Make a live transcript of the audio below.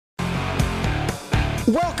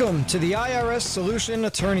Welcome to the IRS Solution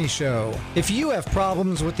Attorney Show. If you have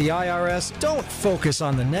problems with the IRS, don't focus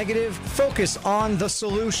on the negative, focus on the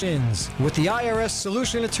solutions. With the IRS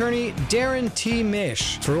Solution Attorney, Darrin T.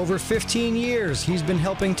 Mish. For over 15 years, he's been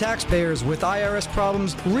helping taxpayers with IRS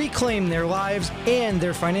problems reclaim their lives and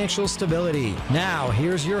their financial stability. Now,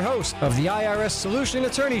 here's your host of the IRS Solution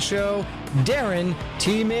Attorney Show, Darrin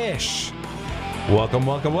T. Mish. Welcome,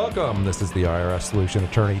 welcome, welcome. This is the IRS Solution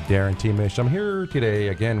Attorney, Darrin T. Mish. I'm here today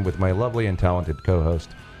again with my lovely and talented co-host,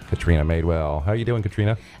 Katrina Madewell. How are you doing,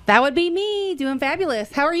 Katrina? That would be me, doing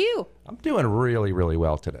fabulous. How are you? I'm doing really, really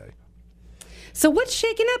well today. So what's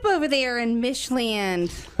shaking up over there in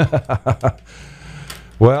Mishland?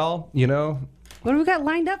 Well, you know, What do we got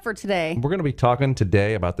lined up for today? we're going to be talking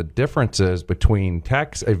today about the differences between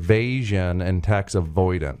tax evasion and tax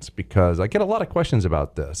avoidance, because I get a lot of questions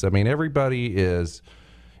about this. I mean, everybody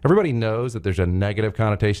knows that there's a negative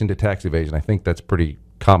connotation to tax evasion. I think that's pretty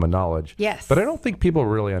common knowledge. Yes. But I don't think people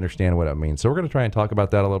really understand what it means. So we're going to try and talk about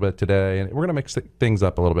that a little bit today, and we're going to mix things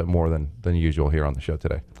up a little bit more than usual here on the show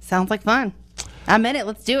today. Sounds like fun. I'm in it.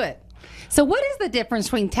 Let's do it. So what is the difference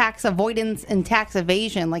between tax avoidance and tax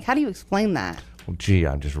evasion? Like, how do you explain that? Well, gee,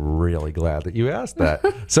 I'm just really glad that you asked that.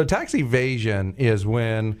 So tax evasion is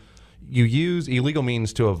when you use illegal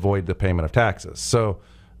means to avoid the payment of taxes. So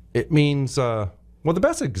it means, well, the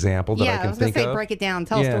best example that I can think of. Break it down.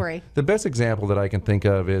 Tell a story. The best example that I can think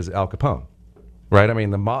of is Al Capone, right? I mean,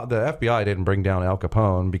 the FBI didn't bring down Al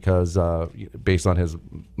Capone because, based on his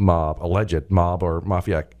alleged mob or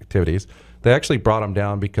mafia activities, they actually brought him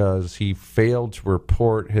down because he failed to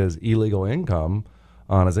report his illegal income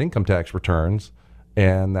on his income tax returns,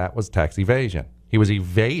 and that was tax evasion. He was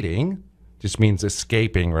evading, just means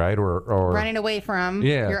escaping, right? Or Running away from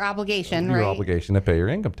your obligation, your obligation to pay your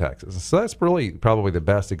income taxes. So that's really probably the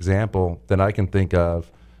best example that I can think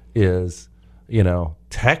of is, you know,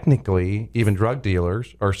 technically even drug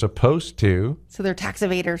dealers are supposed to. So they're tax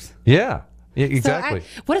evaders. Yeah. Yeah, exactly.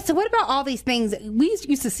 So what about all these things? We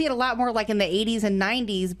used to see it a lot more like in the 80s and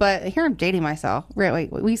 90s, but here I'm dating myself.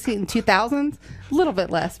 Wait, we see it in 2000s? A little bit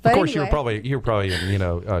less. But of course, anyway. you were probably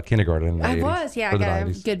in kindergarten in the 80s. I was, yeah. I or the got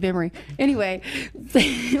 90s. a good memory. Anyway,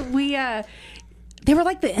 they were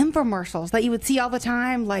like the infomercials that you would see all the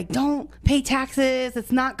time, like, don't pay taxes,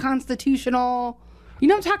 it's not constitutional. You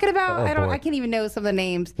know what I'm talking about? I can't even know some of the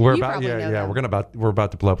names. We're you about probably know them. we're about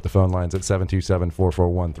to blow up the phone lines at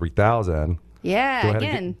 727-441-3000. Yeah,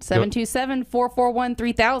 again,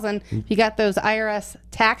 727-441-3000. If you got those IRS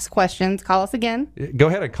tax questions, call us again. Go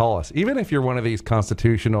ahead and call us. Even if you're one of these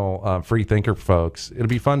constitutional free thinker folks, it'll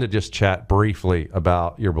be fun to just chat briefly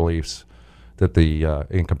about your beliefs that the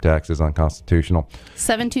income tax is unconstitutional.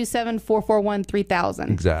 727-441-3000.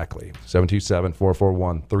 Exactly.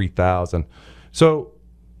 727-441-3000. So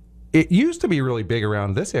it used to be really big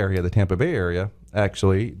around this area, the Tampa Bay area,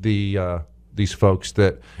 actually, these folks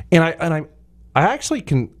that, and I actually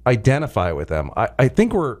can identify with them. I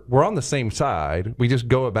think we're on the same side. We just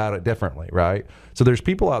go about it differently, right? So there's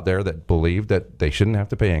people out there that believe that they shouldn't have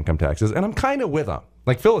to pay income taxes, and I'm kind of with them.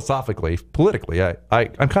 Like philosophically, politically,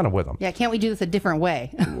 I'm kind of with them. Yeah, can't we do this a different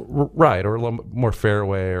way? Right, or a little more fair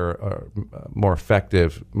way, or more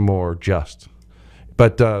effective, more just.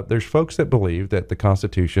 But there's folks that believe that the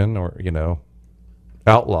Constitution, or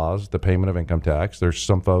outlaws the payment of income tax. There's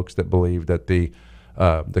some folks that believe that the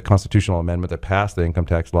constitutional amendment that passed the income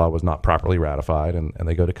tax law was not properly ratified, and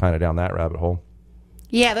they go to kind of down that rabbit hole.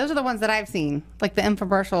 Yeah, those are the ones that I've seen, like the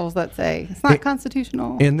infomercials that say it's not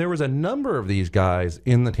constitutional. And there was a number of these guys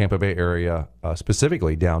in the Tampa Bay area,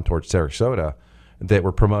 specifically down towards Sarasota, that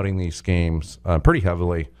were promoting these schemes pretty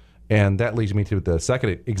heavily. And that leads me to the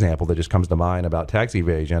second example that just comes to mind about tax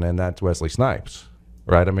evasion, and that's Wesley Snipes,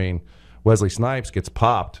 right? I mean, Wesley Snipes gets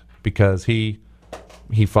popped because he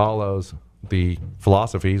follows the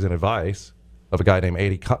philosophies and advice of a guy named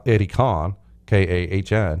Eddie Kahn,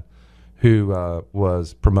 Kahn, who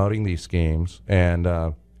was promoting these schemes. And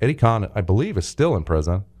Eddie Kahn, I believe, is still in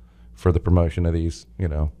prison for the promotion of these,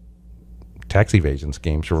 tax evasion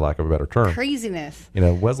schemes, for lack of a better term. Craziness.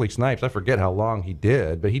 Wesley Snipes, I forget how long he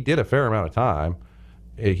did, but he did a fair amount of time.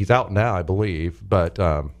 He's out now, I believe, but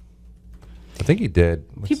I think he did.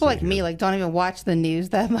 People like me don't even watch the news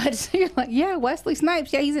that much. So you're like, yeah, Wesley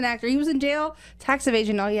Snipes, yeah, he's an actor. He was in jail. Tax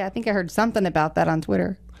evasion. Oh yeah, I think I heard something about that on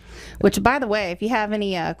Twitter. Which, by the way, if you have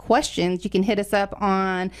any questions, you can hit us up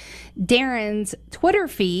on Darrin's Twitter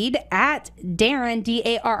feed at Darrin,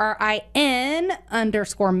 DARRIN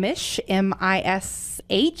 _Mish,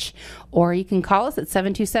 MISH, or you can call us at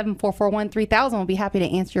 727-441-3000. We'll be happy to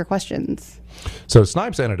answer your questions. So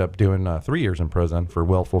Snipes ended up doing 3 years in prison for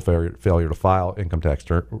willful failure to file income tax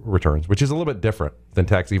returns, which is a little bit different than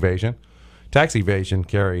tax evasion. Tax evasion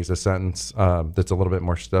carries a sentence that's a little bit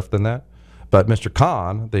more stiff than that. But Mr.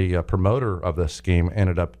 Khan, the promoter of this scheme,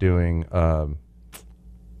 ended up doing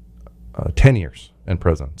 10 years in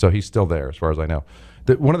prison. So he's still there as far as I know.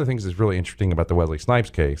 One of the things that's really interesting about the Wesley Snipes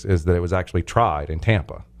case is that it was actually tried in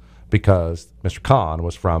Tampa because Mr. Khan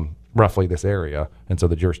was from roughly this area, and so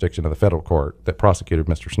the jurisdiction of the federal court that prosecuted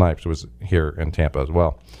Mr. Snipes was here in Tampa as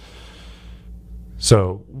well.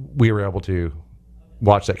 So we were able to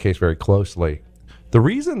watch that case very closely. The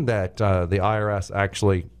reason that the IRS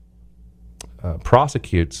actually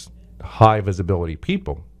prosecutes high visibility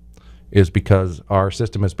people is because our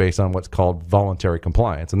system is based on what's called voluntary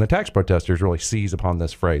compliance. And the tax protesters really seize upon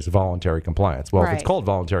this phrase, voluntary compliance. Well, if it's called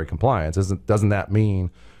voluntary compliance, doesn't that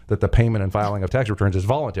mean that the payment and filing of tax returns is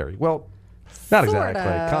voluntary? Well, not exactly,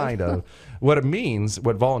 kind of. What it means,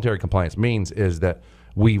 what voluntary compliance means is that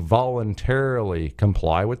we voluntarily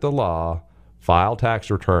comply with the law, file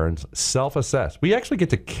tax returns, self-assess. We actually get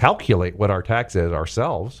to calculate what our tax is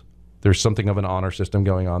ourselves. There's something of an honor system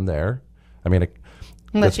going on there. I mean,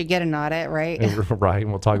 unless you get an audit, right? Right,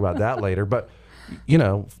 and we'll talk about that later. But, you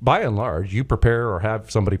know, by and large, you prepare or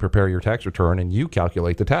have somebody prepare your tax return, and you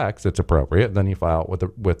calculate the tax that's appropriate, and then you file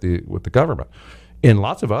it with the government. In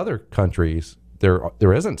lots of other countries,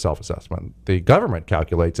 there isn't self-assessment. The government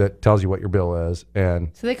calculates it, tells you what your bill is, and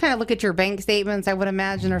so they kind of look at your bank statements, I would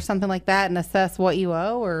imagine, or something like that, and assess what you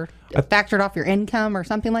owe, or factor it off your income, or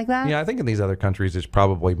something like that. Yeah, I think in these other countries, it's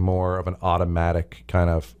probably more of an automatic kind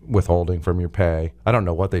of withholding from your pay. I don't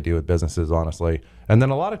know what they do with businesses, honestly. And then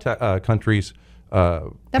a lot of countries.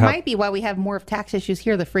 That might be why we have more of tax issues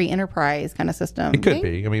here, the free enterprise kind of system. It could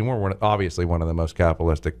be. I mean, we're obviously one of the most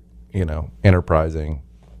capitalistic, enterprising,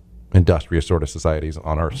 industrious sort of societies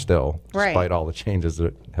on Earth still, despite all the changes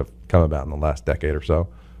that have come about in the last decade or so.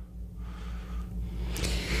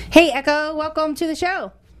 Hey, Echo, welcome to the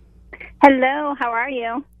show. Hello, how are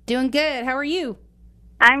you? Doing good. How are you?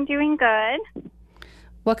 I'm doing good.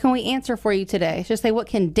 What can we answer for you today? Just say, what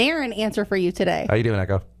can Darrin answer for you today? How you doing,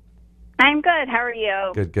 Echo? I'm good. How are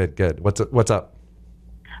you? Good. What's up?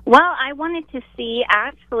 Well, I wanted to see,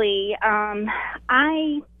 actually,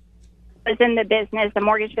 I was in the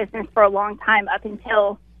mortgage business for a long time, up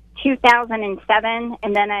until 2007,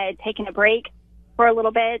 and then I had taken a break for a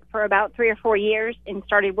little bit, for about 3 or 4 years, and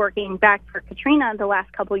started working back for Katrina the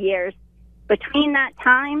last couple years. Between that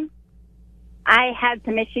time, I had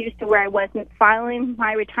some issues to where I wasn't filing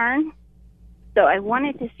my return, so I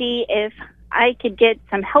wanted to see if I could get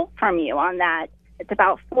some help from you on that. It's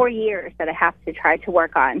about 4 years that I have to try to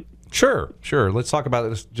work on. Sure. Let's talk about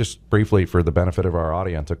this just briefly for the benefit of our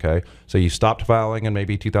audience, okay? So you stopped filing in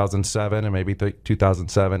maybe 2007 and maybe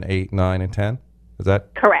 2007, 8, 9, and 10? Is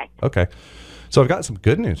that correct? Okay. So I've got some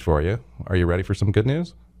good news for you. Are you ready for some good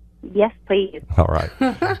news? Yes, please. All right.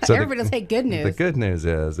 So everybody will say good news. The good news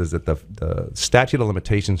is that the statute of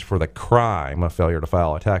limitations for the crime of failure to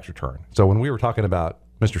file a tax return. So when we were talking about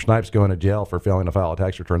Mr. Snipes going to jail for failing to file a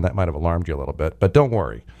tax return, that might have alarmed you a little bit. But don't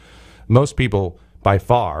worry. Most people, by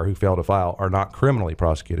far, who fail to file are not criminally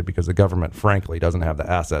prosecuted because the government, frankly, doesn't have the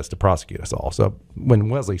assets to prosecute us all. So when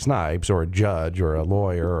Wesley Snipes or a judge or a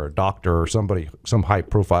lawyer or a doctor or somebody, some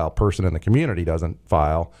high-profile person in the community doesn't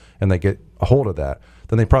file and they get a hold of that,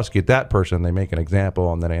 then they prosecute that person, they make an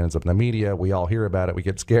example, and then it ends up in the media. We all hear about it. We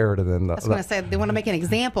get scared. And then I was going to say, they want to make an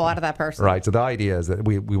example out of that person. Right. So the idea is that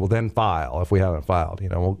we will then file. If we haven't filed,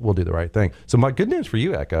 we'll do the right thing. So my good news for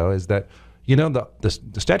you, Echo, is that the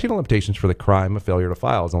statute of limitations for the crime of failure to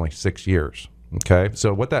file is only 6 years. Okay.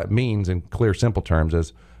 So what that means in clear, simple terms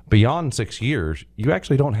is beyond 6 years, you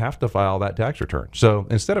actually don't have to file that tax return. So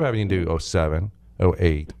instead of having to do 07,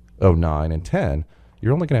 08, 09, and 10,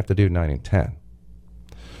 you're only going to have to do 9 and 10.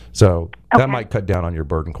 So that might cut down on your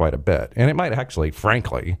burden quite a bit. And it might actually,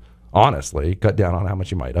 frankly, honestly, cut down on how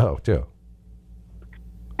much you might owe, too.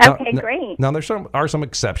 Okay, great. Now, there are some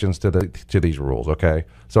exceptions to these rules, okay?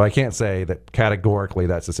 So I can't say that categorically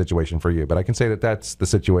that's the situation for you, but I can say that that's the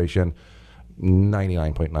situation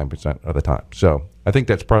 99.9% of the time. So I think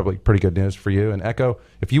that's probably pretty good news for you. And Echo,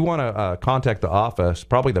 if you want to contact the office,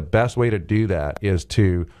 probably the best way to do that is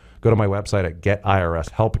to go to my website at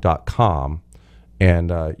getirshelp.com,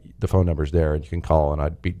 and the phone number's there, and you can call,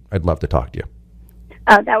 and I'd love to talk to you.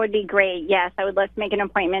 That would be great. Yes, I would love to make an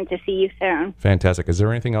appointment to see you soon. Fantastic. Is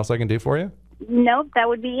there anything else I can do for you? Nope, that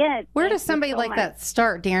would be it. Where Thank does somebody you so like much. that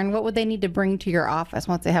start, Darrin? What would they need to bring to your office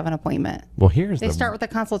once they have an appointment? Well, here's They start with a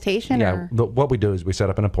consultation? Yeah, Or? what we do is we set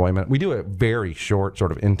up an appointment. We do a very short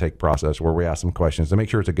sort of intake process where we ask some questions to make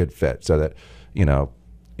sure it's a good fit so that,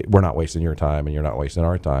 we're not wasting your time and you're not wasting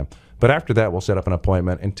our time. But after that, we'll set up an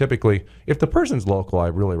appointment. And typically, if the person's local, I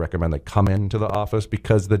really recommend they come into the office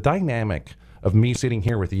because the dynamic of me sitting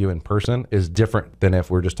here with you in person is different than if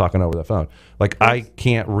we're just talking over the phone. Like, I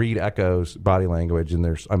can't read Echo's body language,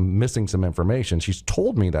 and I'm missing some information. She's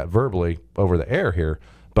told me that verbally over the air here,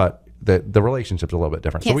 but the relationship's a little bit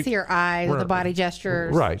different. Can't see your eyes or the body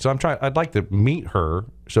gestures. Right. So I'd like to meet her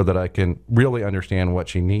so that I can really understand what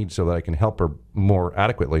she needs so that I can help her more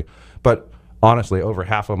adequately. But honestly, over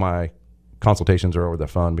half of my consultations are over the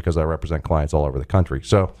phone because I represent clients all over the country.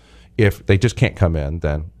 So if they just can't come in,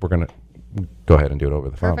 then we're going to go ahead and do it over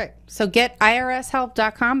the phone. Perfect. So get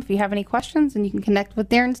irshelp.com if you have any questions, and you can connect with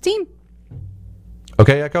Darrin's team.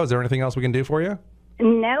 Okay, Echo, is there anything else we can do for you?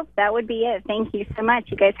 Nope, that would be it. Thank you so much.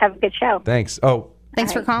 You guys have a good show. Thanks. Oh,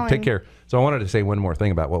 Thanks for calling. take care. So I wanted to say one more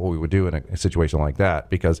thing about what we would do in a situation like that,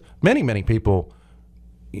 because many people,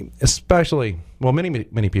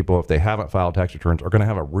 many people, if they haven't filed tax returns, are going to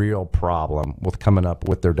have a real problem with coming up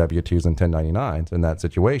with their W-2s and 1099s in that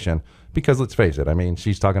situation. Because let's face it, I mean,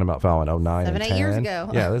 she's talking about filing 09 and 10. 7-8 years ago.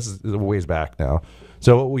 Yeah, this is a ways back now.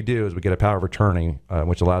 So what we do is we get a power of attorney,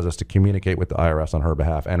 which allows us to communicate with the IRS on her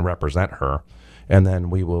behalf and represent her. And then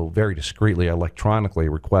we will very discreetly, electronically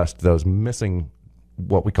request those missing,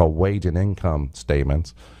 what we call wage and income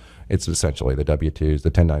statements. It's essentially the W-2s,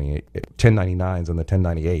 the 1099s, and the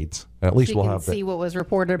 1098s. And at least So you can see what was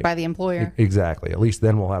reported by the employer. Exactly. At least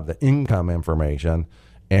then we'll have the income information.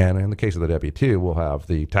 And in the case of the W-2, we'll have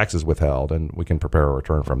the taxes withheld, and we can prepare a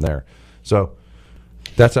return from there. So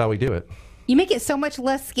that's how we do it. You make it so much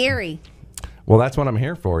less scary. Well, that's what I'm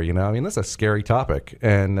here for. I mean, this is a scary topic.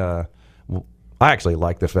 And I actually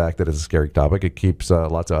like the fact that it's a scary topic. It keeps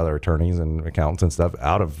lots of other attorneys and accountants and stuff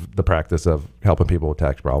out of the practice of helping people with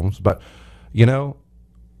tax problems. But,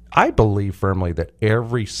 I believe firmly that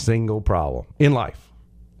every single problem in life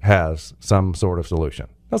has some sort of solution.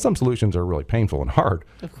 Now, some solutions are really painful and hard,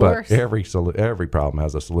 Of course. but every problem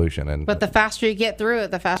has a solution. But the faster you get through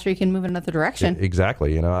it, the faster you can move in another direction.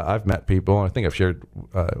 Exactly. I've met people, and I think I've shared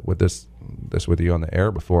with this with you on the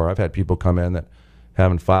air before. I've had people come in that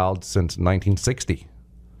haven't filed since 1960,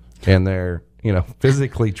 and they're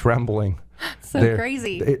physically trembling. So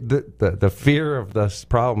crazy. The fear of this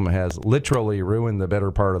problem has literally ruined the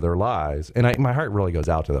better part of their lives, and my heart really goes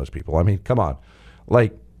out to those people. I mean, come on,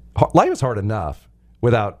 like, life is hard enough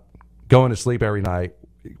without going to sleep every night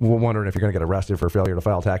wondering if you're going to get arrested for failure to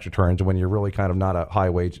file tax returns when you're really kind of not a high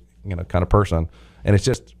wage kind of person, and it's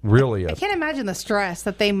just really I can't imagine the stress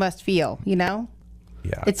that they must feel.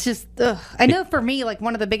 Yeah. It's just, I know for me, like,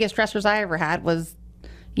 one of the biggest stressors I ever had was,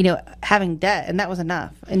 having debt, and that was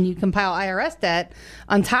enough. And you compile IRS debt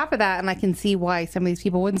on top of that, and I can see why some of these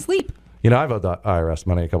people wouldn't sleep. I've owed the IRS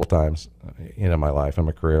money a couple times in my life and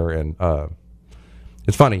my career, and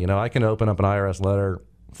it's funny, I can open up an IRS letter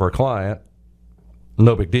for a client,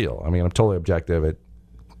 no big deal. I mean, I'm totally objective. It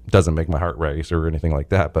doesn't make my heart race or anything like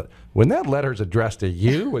that. But when that letter is addressed to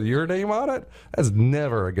you with your name on it, that's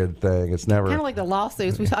never a good thing. It's never Kind of like the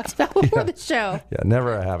lawsuits we talked about before the show. Yeah,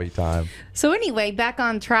 never a happy time. So anyway, back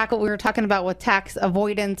on track, what we were talking about with tax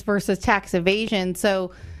avoidance versus tax evasion.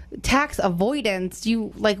 So tax avoidance,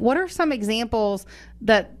 what are some examples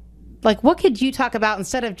that, what could you talk about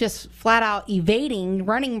instead of just flat out evading,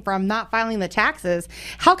 running from not filing the taxes?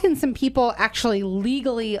 How can some people actually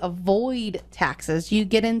legally avoid taxes? Do you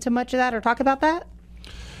get into much of that or talk about that?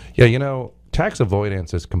 Yeah, tax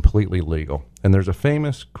avoidance is completely legal. And there's a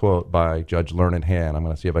famous quote by Judge Learned Hand. I'm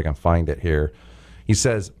going to see if I can find it here. He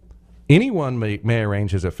says, "Anyone may arrange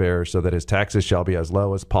his affairs so that his taxes shall be as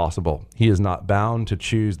low as possible. He is not bound to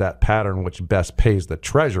choose that pattern which best pays the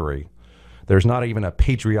treasury. There's not even a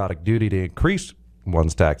patriotic duty to increase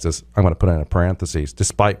one's taxes." I'm going to put in a parentheses,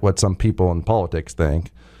 despite what some people in politics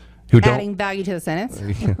think. Adding value to the sentence.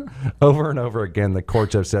 Over and over again, the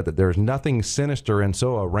courts have said that there's nothing sinister in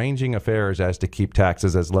so arranging affairs as to keep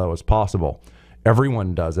taxes as low as possible.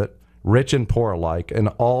 Everyone does it, rich and poor alike, and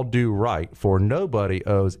all do right, for nobody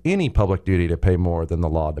owes any public duty to pay more than the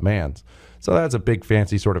law demands. So that's a big,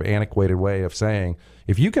 fancy, sort of antiquated way of saying,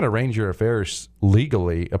 if you can arrange your affairs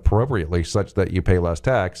legally, appropriately, such that you pay less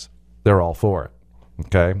tax, they're all for it.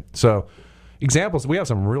 Okay? So examples, we have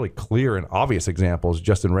some really clear and obvious examples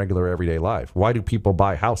just in regular everyday life. Why do people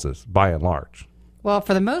buy houses, by and large? Well,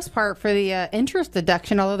 for the most part, for the interest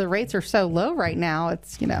deduction, although the rates are so low right now,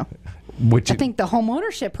 it's, I think the home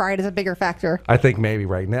ownership pride is a bigger factor. I think maybe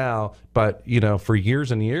right now, but for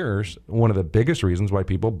years and years, one of the biggest reasons why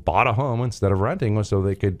people bought a home instead of renting was so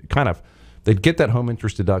they could they'd get that home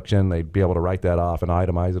interest deduction, they'd be able to write that off and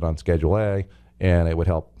itemize it on Schedule A, and it would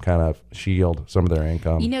help kind of shield some of their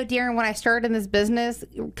income. Darrin, when I started in this business,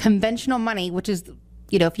 conventional money, which is,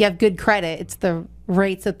 if you have good credit, it's the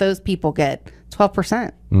rates that those people get,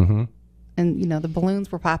 12%. Mm-hmm. And, the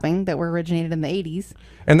balloons were popping that were originated in the 80s.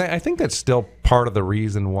 And I think that's still part of the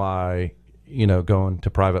reason why, going to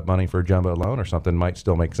private money for a jumbo loan or something might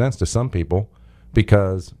still make sense to some people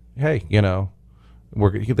because, hey, the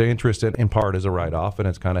interest in part is a write-off and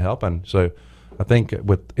it's kind of helping. So I think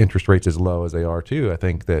with interest rates as low as they are, too, I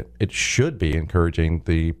think that it should be encouraging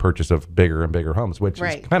the purchase of bigger and bigger homes, which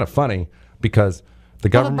is kind of funny because the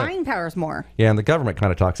government, the buying power is more. Yeah, and the government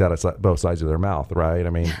kind of talks out of both sides of their mouth, right? I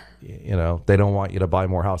mean, they don't want you to buy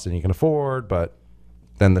more house than you can afford, but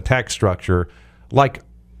then the tax structure, like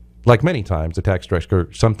many times, the tax structure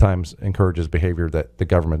sometimes encourages behavior that the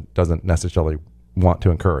government doesn't necessarily want to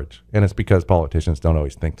encourage, and it's because politicians don't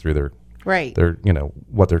always think through their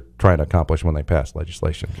what they're trying to accomplish when they pass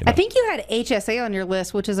legislation. I think you had HSA on your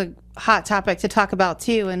list, which is a hot topic to talk about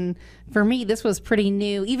too. And for me, this was pretty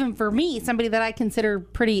new. Even for me, somebody that I consider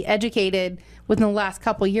pretty educated within the last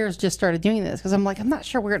couple of years just started doing this because I'm like, I'm not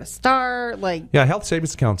sure where to start. Health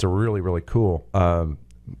savings accounts are really, really cool.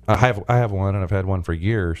 I have one, and I've had one for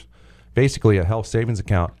years. Basically, a health savings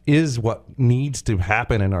account is what needs to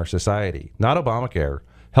happen in our society, not Obamacare.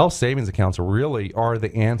 Health savings accounts really are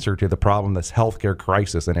the answer to the problem, this healthcare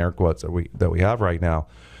crisis, in air quotes, that we have right now.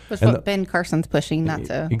 That's what Ben Carson's pushing, not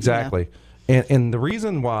to... Exactly. And the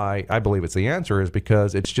reason why I believe it's the answer is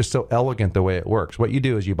because it's just so elegant the way it works. What you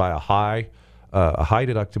do is you buy a high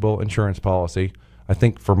deductible insurance policy. I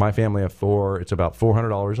think for my family of four, it's about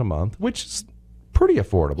 $400 a month, which is pretty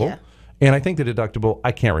affordable. Yeah. And I think the deductible,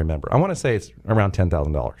 I can't remember. I want to say it's around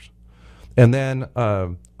 $10,000. And then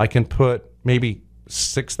I can put maybe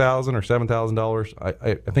 $6,000 or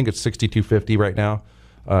 $7,000. I think it's $6,250 right now.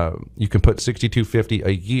 You can put $6,250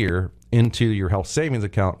 a year into your health savings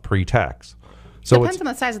account pre-tax. So depends on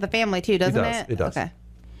the size of the family too, doesn't it? It does. Okay.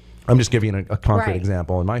 I'm just giving you a concrete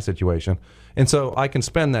example in my situation, and so I can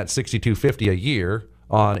spend that $6,250 a year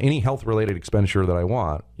on any health-related expenditure that I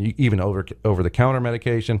want, even over-the-counter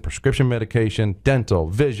medication, prescription medication, dental,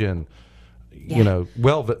 vision.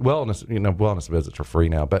 Wellness visits are free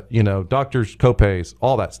now, but doctors, copays,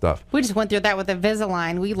 all that stuff. We just went through that with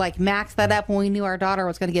Invisalign. We maxed that up when we knew our daughter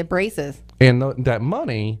was going to get braces. And that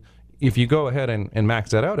money, if you go ahead and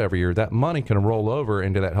max that out every year, that money can roll over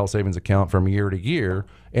into that health savings account from year to year.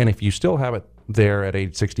 And if you still have it there at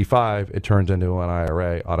age 65, it turns into an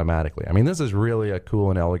IRA automatically. I mean, this is really a cool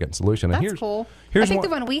and elegant solution. That's cool. I think the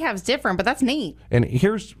one we have is different, but that's neat. And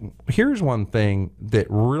here's one thing that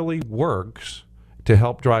really works to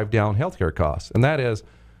help drive down healthcare costs, and that is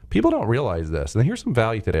people don't realize this. And here's some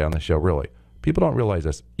value today on the show, really. People don't realize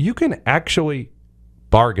this. You can actually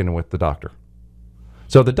bargain with the doctor.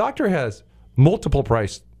 So the doctor has multiple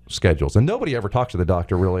price schedules, and nobody ever talks to the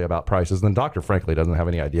doctor really about prices, and the doctor frankly doesn't have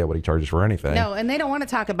any idea what he charges for anything. No, and they don't want to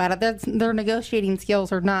talk about it. Their negotiating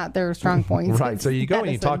skills are not their strong points. Right. So you go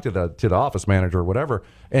and you talk to the office manager or whatever,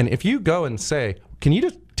 and if you go and say, can you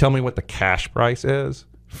just tell me what the cash price is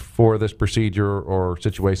for this procedure or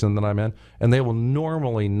situation that I'm in, and they will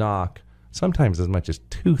normally knock sometimes as much as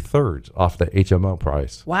 2/3 off the HMO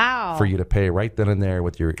price. Wow. For you to pay right then and there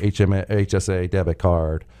with your HSA debit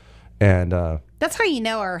card. And that's how you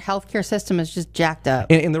know our healthcare system is just jacked up.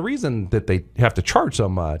 And the reason that they have to charge so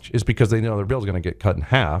much is because they know their bill's going to get cut in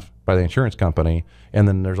half by the insurance company, and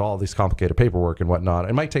then there's all these complicated paperwork and whatnot.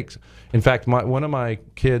 It might take, in fact, one of my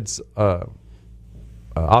kids'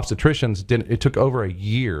 obstetricians it took over a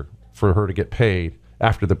year for her to get paid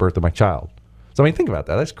after the birth of my child. So I mean, think about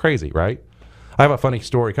that. That's crazy, right? I have a funny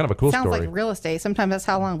story, kind of a cool story. Sounds like real estate. Sometimes that's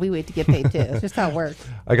how long we wait to get paid too. It's just how it works.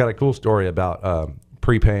 I got a cool story about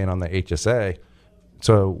prepaying on the HSA.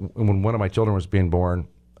 So when one of my children was being born,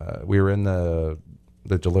 we were in the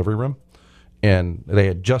delivery room, and they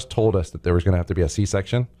had just told us that there was going to have to be a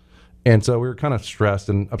C-section. And so we were kind of stressed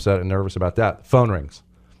and upset and nervous about that. The phone rings.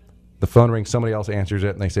 Somebody else answers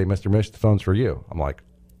it, and they say, Mr. Mish, the phone's for you. I'm like,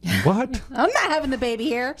 what? I'm not having the baby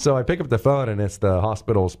here. So I pick up the phone, and it's the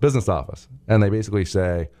hospital's business office. And they basically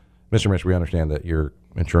say, Mr. Mish, we understand that your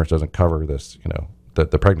insurance doesn't cover this,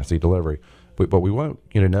 the pregnancy delivery. But we want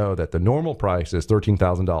you to know that the normal price is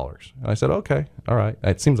 $13,000. And I said, okay, all right.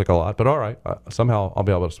 It seems like a lot, but all right. Somehow I'll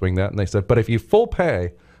be able to swing that. And they said, but if you full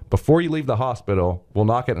pay before you leave the hospital, we'll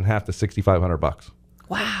knock it in half to $6,500.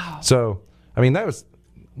 Wow. So, I mean, that was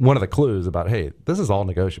one of the clues about, hey, this is all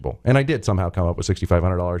negotiable. And I did somehow come up with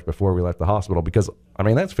 $6,500 before we left the hospital because, I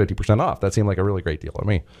mean, that's 50% off. That seemed like a really great deal to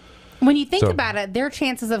me. When you think about it, their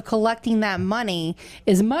chances of collecting that money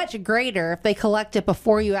is much greater if they collect it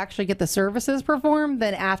before you actually get the services performed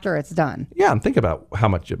than after it's done. Yeah, and think about how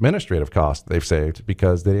much administrative cost they've saved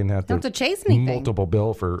because they didn't have Don't have to chase anything. Multiple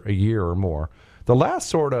bill for a year or more. The last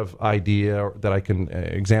sort of idea that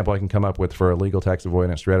example I can come up with for a legal tax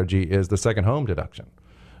avoidance strategy is the second home deduction.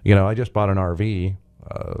 You know, I just bought an RV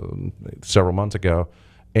several months ago,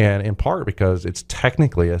 and in part because it's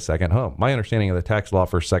technically a second home. My understanding of the tax law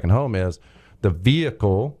for second home is the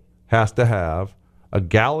vehicle has to have a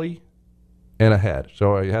galley and a head.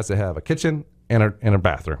 So it has to have a kitchen and a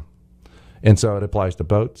bathroom. And so it applies to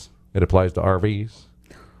boats. It applies to RVs.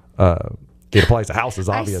 It applies to houses,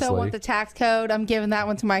 obviously. I still want the tax code. I'm giving that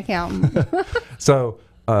one to my accountant. So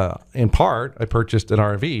in part, I purchased an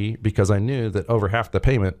RV because I knew that over half the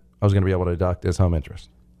payment I was going to be able to deduct as home interest.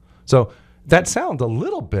 So that sounds a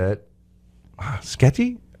little bit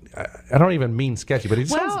sketchy. I don't even mean sketchy, but it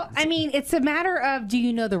sounds... Well, I mean, it's a matter of do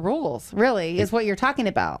you know the rules, really, is what you're talking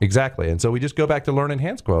about. Exactly. And so we just go back to Learn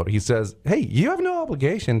Enhance quote. He says, hey, you have no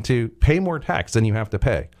obligation to pay more tax than you have to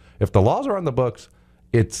pay. If the laws are on the books,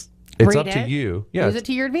 it's up to you. Yeah, use it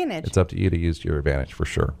to your advantage. It's up to you to use to your advantage for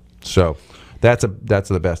sure. So that's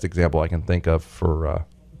the best example I can think of for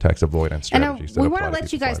tax avoidance strategies. And we want to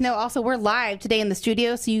let you guys know also we're live today in the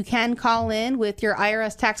studio, so you can call in with your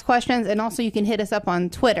IRS tax questions, and also you can hit us up on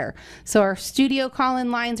Twitter. So our studio call-in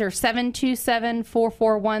lines are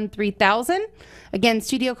 727-441-3000. Again,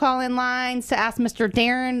 studio call-in lines to ask Mr.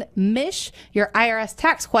 Darrin Mish your IRS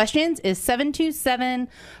tax questions is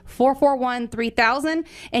 727-441-3000.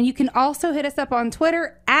 And you can also hit us up on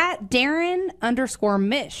Twitter at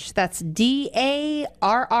Darrin_Mish. That's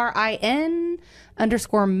DARRIN_Mish,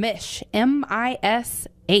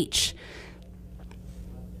 MISH.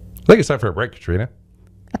 I think it's time for a break, Katrina.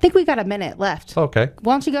 I think we got a minute left. Okay.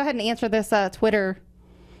 Why don't you go ahead and answer this Twitter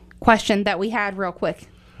question that we had real quick?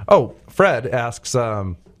 Oh, Fred asks,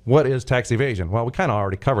 what is tax evasion? Well, we kind of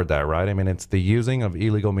already covered that, right? I mean, it's the using of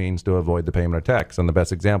illegal means to avoid the payment of tax. And the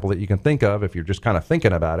best example that you can think of, if you're just kind of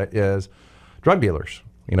thinking about it, is drug dealers.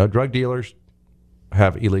 You know, drug dealers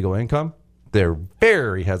have illegal income. They're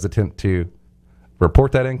very hesitant to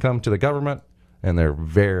report that income to the government, and they're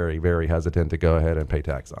very, very hesitant to go ahead and pay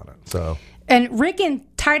tax on it. So, and Rick in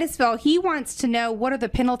Titusville, he wants to know, what are the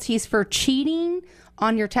penalties for cheating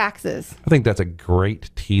on your taxes? I think that's a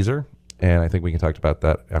great teaser, and I think we can talk about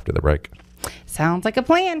that after the break. Sounds like a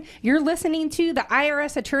plan. You're listening to the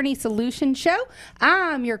IRS Attorney Solution Show.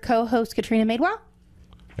 I'm your co-host, Katrina Madewell.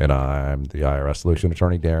 And I'm the IRS Solution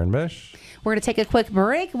Attorney, Darrin Mish. We're going to take a quick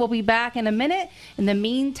break. We'll be back in a minute. In the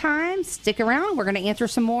meantime, stick around. We're going to answer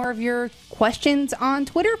some more of your questions on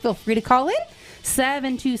Twitter. Feel free to call in.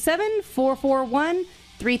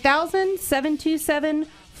 727-441-3000.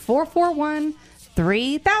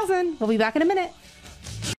 727-441-3000. We'll be back in a minute.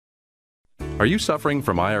 Are you suffering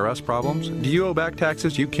from IRS problems? Do you owe back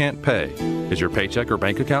taxes you can't pay? Is your paycheck or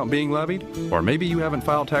bank account being levied? Or maybe you haven't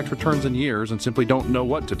filed tax returns in years and simply don't know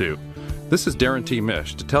what to do. This is Darrin T.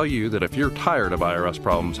 Mish to tell you that if you're tired of IRS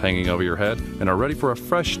problems hanging over your head and are ready for a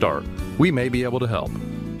fresh start, we may be able to help.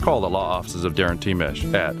 Call the law offices of Darrin T. Mish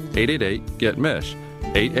at 888-GET-MISH,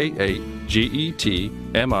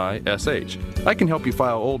 888-GET-MISH. I can help you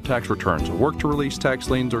file old tax returns, work to release tax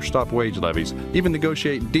liens or stop wage levies, even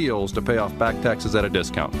negotiate deals to pay off back taxes at a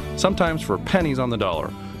discount, sometimes for pennies on the dollar.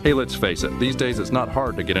 Hey, let's face it, these days it's not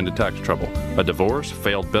hard to get into tax trouble. A divorce,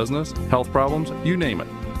 failed business, health problems, you name it.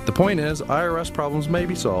 The point is, IRS problems may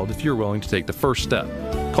be solved if you're willing to take the first step.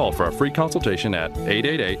 Call for a free consultation at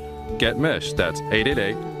 888-GET-MISH. That's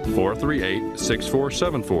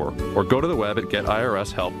 888-438-6474. Or go to the web at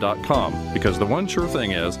getirshelp.com, because the one sure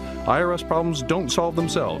thing is, IRS problems don't solve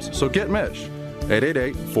themselves. So get Mish.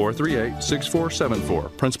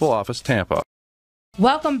 888-438-6474. Principal Office, Tampa.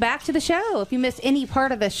 Welcome back to the show. If you missed any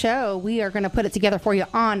part of the show, we are going to put it together for you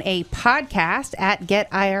on a podcast at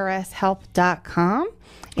getirshelp.com.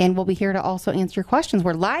 And we'll be here to also answer your questions.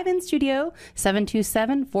 We're live in studio,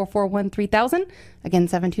 727-441-3000. Again,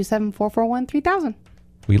 727-441-3000.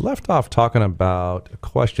 We left off talking about a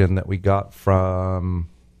question that we got from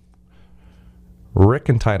Rick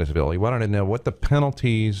in Titusville. He wanted to know what the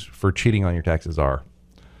penalties for cheating on your taxes are.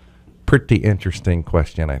 Pretty interesting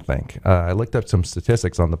question, I think. I looked up some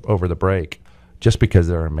statistics over the break just because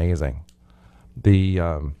they're amazing.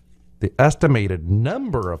 The estimated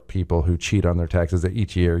number of people who cheat on their taxes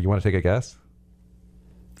each year, you want to take a guess?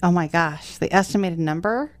 Oh my gosh, the estimated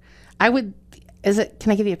number? Can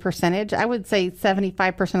I give you a percentage? I would say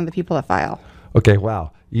 75% of the people that file. Okay,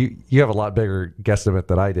 wow. You have a lot bigger guesstimate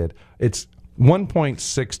than I did. It's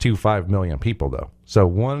 1.625 million people, though. So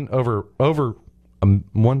over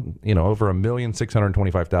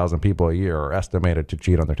 1,625,000 people a year are estimated to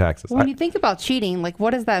cheat on their taxes. When you think about cheating, like,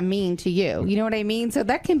 what does that mean to you? You know what I mean? So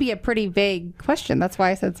that can be a pretty vague question. That's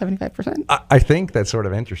why I said 75%. I think that's sort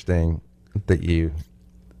of interesting that you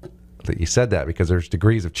said that, because there's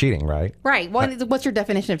degrees of cheating, right? Right. Well, what's your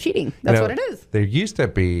definition of cheating? That's what it is. There used to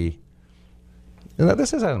be,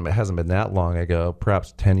 this hasn't been that long ago,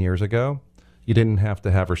 perhaps 10 years ago, you didn't have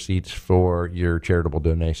to have receipts for your charitable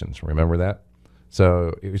donations. Remember that?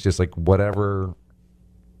 So it was just like whatever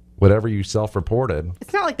you self-reported.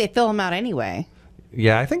 It's not like they fill them out anyway.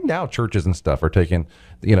 Yeah, I think now churches and stuff are taking,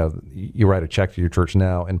 you write a check to your church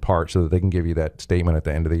now in part so that they can give you that statement at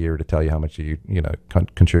the end of the year to tell you how much you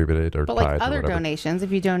contributed or But tithed like other donations,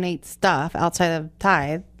 if you donate stuff outside of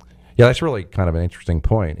tithe. Yeah, that's really kind of an interesting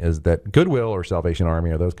point, is that Goodwill or Salvation Army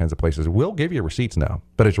or those kinds of places will give you receipts now,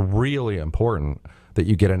 but it's really important that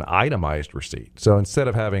you get an itemized receipt. So instead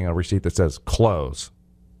of having a receipt that says close,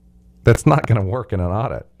 that's not going to work in an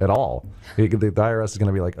audit at all. The IRS is going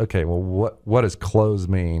to be like, okay, well, what does close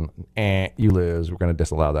mean? You lose. We're going to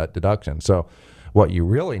disallow that deduction. So what you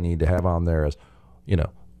really need to have on there is,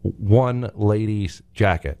 one lady's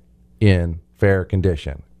jacket in fair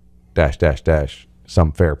condition, --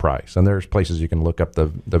 some fair price. And there's places you can look up the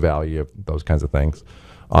value of those kinds of things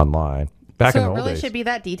online. Back in the old days, should be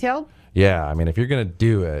that detailed? Yeah, I mean, if you're going to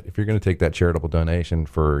do it, if you're going to take that charitable donation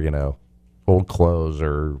for, old clothes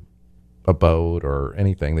or a boat or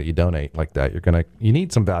anything that you donate like that, you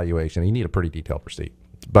need some valuation. You need a pretty detailed receipt.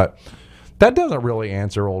 But that doesn't really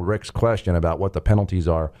answer old Rick's question about what the penalties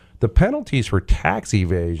are. The penalties for tax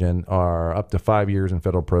evasion are up to 5 years in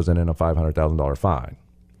federal prison and a $500,000 fine.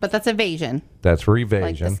 But that's evasion. That's for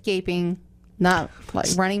evasion. Like escaping, not like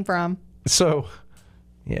running from. So,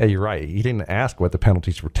 yeah, you're right. He didn't ask what the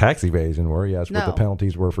penalties for tax evasion were. He asked what the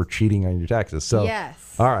penalties were for cheating on your taxes. So,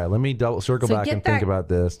 yes. All right, let me circle back and think about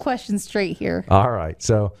this. Question straight here. All right.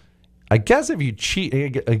 So, I guess if you cheat,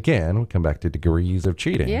 again, we come back to degrees of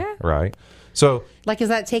cheating. Yeah. Right? So, like, is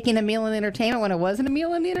that taking a meal in entertainment when it wasn't a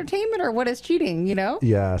meal in entertainment, or what is cheating,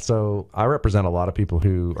 Yeah, so I represent a lot of people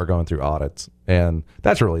who are going through audits, and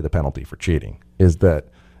that's really the penalty for cheating, is that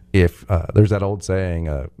if there's that old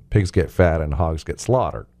saying, pigs get fat and hogs get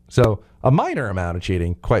slaughtered. So a minor amount of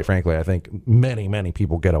cheating, quite frankly, I think many, many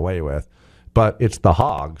people get away with, but it's the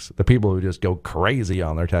hogs, the people who just go crazy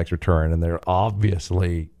on their tax return, and they're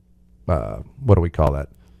obviously, what do we call that?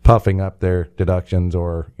 Puffing up their deductions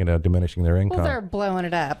or, diminishing their income. Well, they're blowing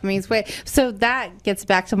it up. I mean, so that gets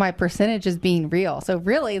back to my percentages being real. So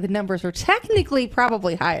really, the numbers are technically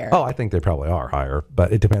probably higher. Oh, I think they probably are higher,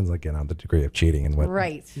 but it depends, again, on the degree of cheating and what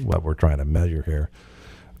we're trying to measure here.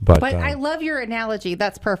 But I love your analogy.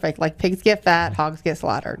 That's perfect. Like, pigs get fat, hogs get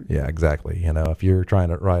slaughtered. Yeah, exactly. If you're trying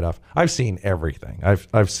to write off, I've seen everything.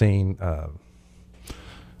 I've seen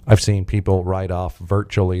people write off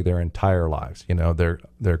virtually their entire lives.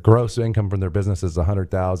 Their gross income from their business is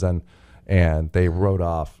 $100,000, and they wrote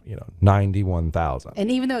off, $91,000. And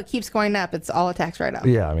even though it keeps going up, it's all a tax write-off.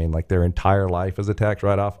 Yeah, I mean, like their entire life is a tax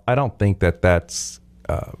write-off. I don't think that's.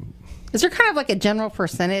 Is there kind of like a general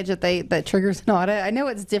percentage that triggers an audit? I know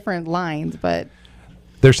it's different lines, but.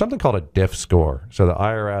 There's something called a diff score. So the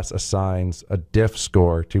IRS assigns a diff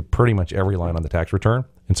score to pretty much every line on the tax return.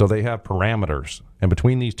 And so they have parameters. And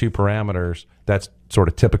between these two parameters, that's sort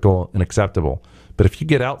of typical and acceptable. But if you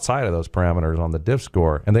get outside of those parameters on the diff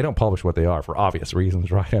score, and they don't publish what they are for obvious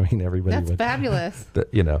reasons, right? I mean, everybody That's fabulous.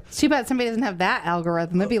 It's too bad somebody doesn't have that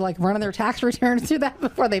algorithm. They'd be like running their tax returns through that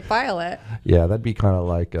before they file it. Yeah, that'd be kind of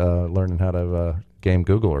like learning how to game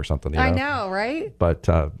Google or something. I know, right? But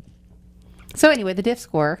so anyway, the diff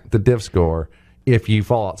score. The diff score, if you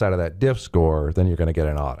fall outside of that diff score, then you're going to get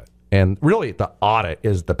an audit. And really, the audit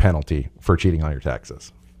is the penalty for cheating on your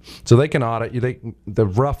taxes. So they can audit you. The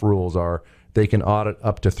rough rules are they can audit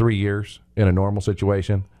up to 3 years in a normal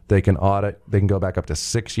situation. They can go back up to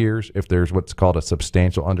 6 years if there's what's called a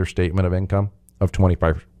substantial understatement of income of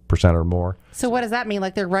 25% or more. So what does that mean?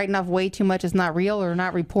 Like they're writing off way too much, it's not real, or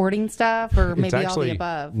not reporting stuff, or maybe all the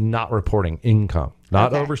above? Not reporting income.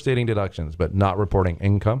 Not overstating deductions, but not reporting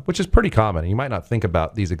income, which is pretty common. You might not think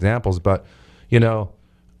about these examples, but,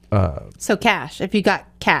 so cash, if you got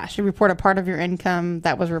cash, you report a part of your income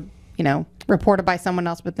that was, reported by someone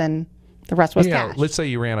else, but then the rest was cash. Let's say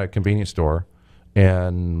you ran a convenience store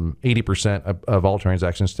and 80% of all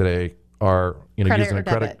transactions today are using a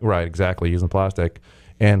credit. Right, exactly, using plastic,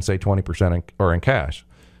 and say 20% are in cash.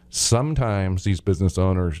 sometimes these business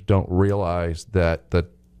owners don't realize that the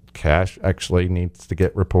cash actually needs to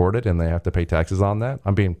get reported and they have to pay taxes on that.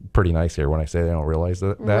 I'm being pretty nice here when I say they don't realize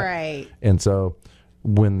that. Right. And so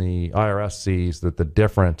when the IRS sees that the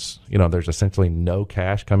difference, there's essentially no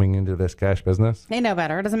cash coming into this cash business. They know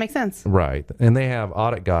better. It doesn't make sense. Right. And they have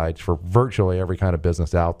audit guides for virtually every kind of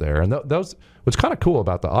business out there. And those, what's kind of cool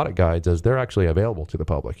about the audit guides is they're actually available to the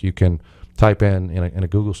public. You can type in a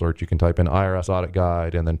Google search, you can type in IRS audit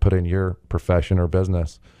guide and then put in your profession or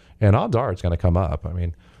business. And odds are it's going to come up. I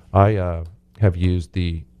mean, I have used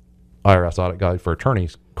the IRS audit guide for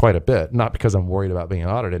attorneys quite a bit, not because I'm worried about being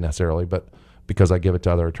audited necessarily, but because I give it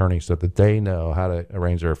to other attorneys so that they know how to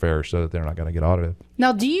arrange their affairs so that they're not going to get audited.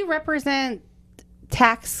 Now, do you represent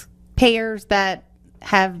taxpayers that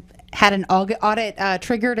have had an audit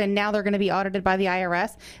triggered and now they're going to be audited by the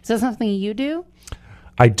IRS? Is that something you do?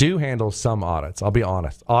 I do handle some audits. I'll be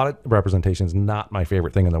honest. Audit representation is not my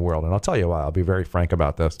favorite thing in the world. And I'll tell you why. I'll be very frank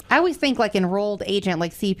about this. I always think like enrolled agent,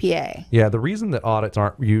 like CPA. Yeah, the reason that audits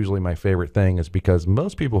aren't usually my favorite thing is because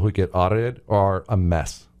most people who get audited are a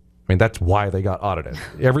mess. I mean, that's why they got audited.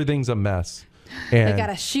 Everything's a mess. And they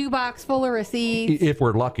got a shoebox full of receipts. If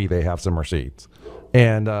we're lucky, they have some receipts.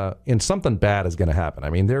 And something bad is going to happen.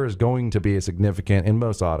 I mean, there is going to be in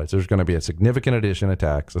most audits, there's going to be a significant addition of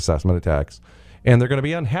tax, assessment of tax, and they're going to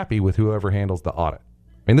be unhappy with whoever handles the audit.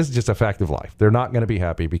 I mean, this is just a fact of life. They're not going to be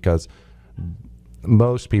happy because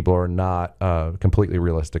most people are not completely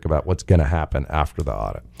realistic about what's going to happen after the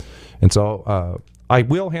audit. And so I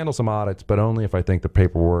will handle some audits, but only if I think the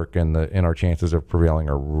paperwork and our chances of prevailing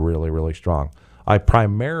are really, really strong. I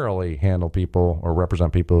primarily handle people or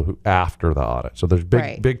represent people who after the audit. So there's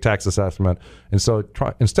big tax assessment. And so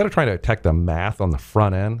instead of trying to attack the math on the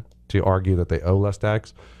front end to argue that they owe less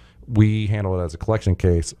tax, we handle it as a collection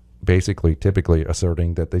case, basically, typically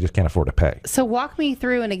asserting that they just can't afford to pay. So walk me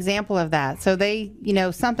through an example of that. So they,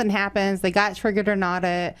 something happens, they got triggered an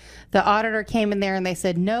audit, the auditor came in there and they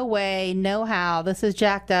said, no way, no how, this is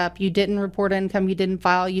jacked up, you didn't report income, you didn't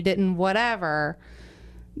file, you didn't whatever.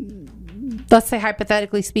 Let's say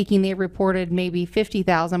hypothetically speaking, they reported maybe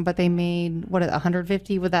 50,000, but they made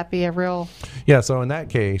 150. Would that be a real? Yeah. So in that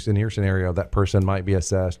case, in your scenario, that person might be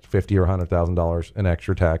assessed $50,000 or $100,000 in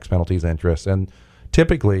extra tax, penalties, interest, and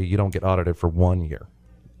typically you don't get audited for 1 year.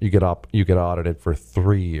 You get audited for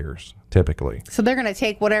 3 years typically. So they're going to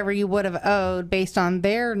take whatever you would have owed based on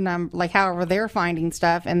their however they're finding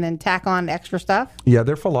stuff, and then tack on extra stuff. Yeah,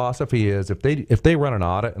 their philosophy is if they run an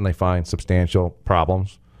audit and they find substantial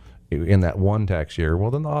problems in that one tax year, well,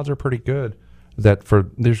 then the odds are pretty good that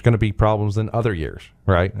there's going to be problems in other years,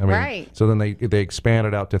 right? I mean, right. So then they expand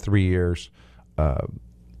it out to 3 years.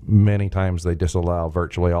 Many times they disallow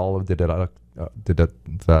virtually all of the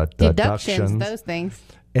deductions, those things,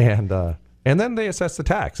 and then they assess the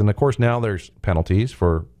tax. And of course, now there's penalties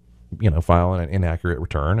for filing an inaccurate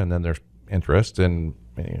return, and then there's interest and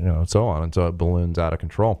so on, and so it balloons out of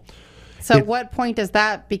control. So at what point does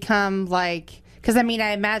that become like? Because I mean,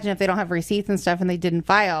 I imagine if they don't have receipts and stuff and they didn't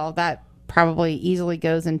file, that probably easily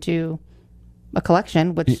goes into a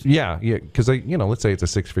collection. Which yeah, because let's say it's a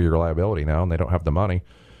 6-figure liability now, and they don't have the money.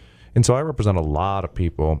 And so I represent a lot of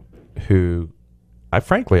people who, I'll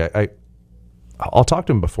talk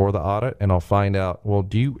to them before the audit, and I'll find out, well,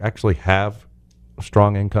 do you actually have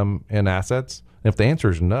strong income and assets? And if the answer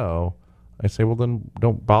is no, I say, well, then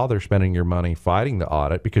don't bother spending your money fighting the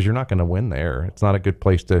audit, because you're not going to win there. It's not a good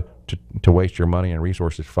place to waste your money and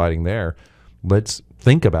resources fighting there. Let's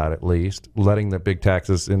think about at least letting the big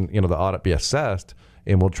taxes in the audit be assessed,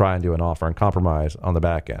 and we'll try and do an offer and compromise on the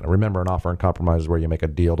back end. Remember, an offer and compromise is where you make a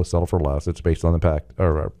deal to settle for less. It's based on the impact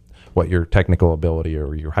or what your technical ability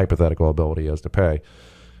or your hypothetical ability is to pay.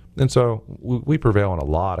 And so we prevail in a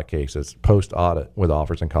lot of cases post-audit with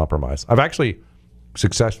offers and compromise. I've actually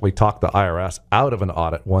successfully talked the IRS out of an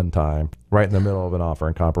audit one time, right in the middle of an offer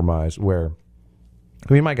and compromise, where,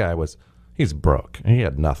 my guy he's broke. He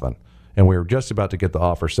had nothing. And we were just about to get the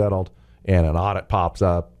offer settled, and an audit pops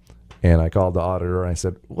up. And I called the auditor and I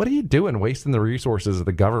said, what are you doing wasting the resources of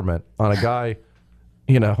the government on a guy,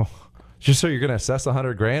 just so you're going to assess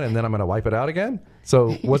 $100,000 and then I'm going to wipe it out again?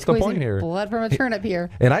 So what's the point here? Blood from a turnip here.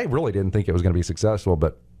 And I really didn't think it was going to be successful,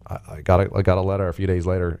 but I got a letter a few days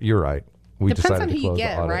later. You're right. We Depends decided on to who close you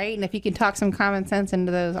get, the audit. right? And if you can talk some common sense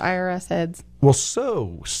into those IRS heads. Well,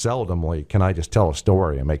 so seldomly can I just tell a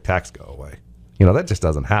story and make tax go away. That just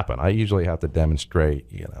doesn't happen. I usually have to demonstrate,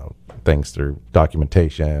 things through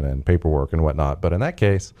documentation and paperwork and whatnot. But in that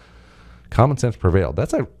case, Common sense prevailed.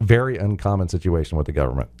 That's a very uncommon situation with the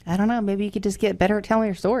government. I don't know. Maybe you could just get better at telling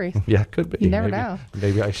your story. Yeah, it could be. You never know.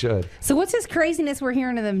 Maybe I should. So what's this craziness we're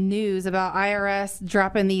hearing in the news about IRS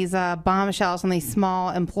dropping these bombshells on these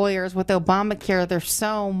small employers with Obamacare? There's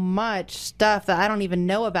so much stuff that I don't even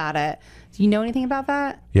know about it. Do you know anything about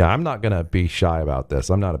that? Yeah, I'm not going to be shy about this.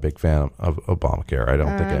 I'm not a big fan of Obamacare. I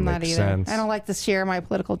don't think it makes sense. I don't like to share my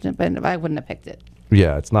political but I wouldn't have picked it.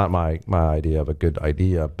 Yeah, it's not my idea of a good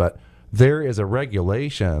idea, but there is a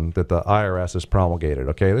regulation that the IRS has promulgated.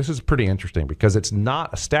 Okay, this is pretty interesting because it's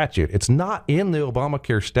not a statute. It's not in the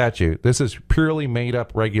Obamacare statute. This is purely made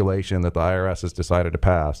up regulation that the IRS has decided to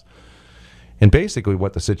pass. And basically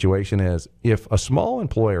what the situation is, if a small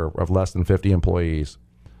employer of less than 50 employees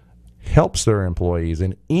helps their employees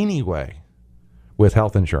in any way with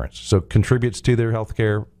health insurance, so contributes to their health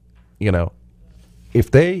care,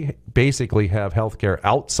 if they basically have health care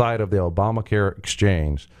outside of the Obamacare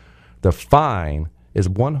exchange, the fine is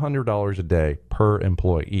 $100 a day per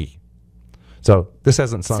employee. So this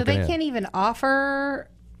hasn't sunk in. So they can't even offer?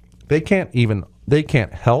 They can't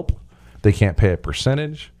help. They can't pay a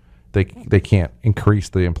percentage. They can't increase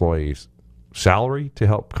the employee's salary to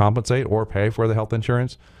help compensate or pay for the health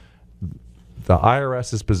insurance. The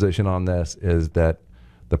IRS's position on this is that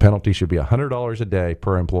the penalty should be $100 a day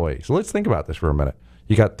per employee. So let's think about this for a minute.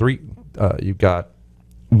 You got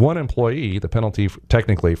one employee. The penalty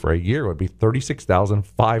technically for a year would be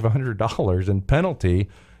 $36,500 in penalty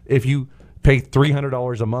if you pay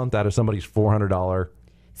 $300 a month out of somebody's $400.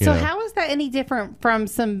 So how is that any different from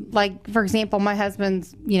some, like, for example, my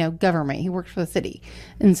husband's, government. He works for the city.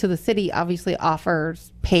 And so the city obviously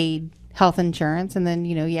offers paid health insurance, and then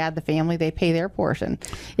you add the family, they pay their portion.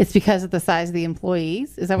 It's because of the size of the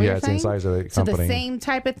employees. Is that what you're saying? Yeah, it's the size of the company. So the same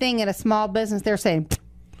type of thing at a small business, they're saying.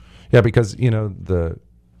 Yeah, because the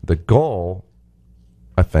goal,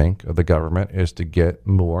 I think, of the government is to get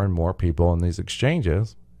more and more people in these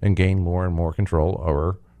exchanges and gain more and more control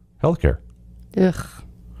over healthcare. Ugh,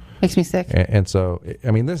 makes me sick. And so,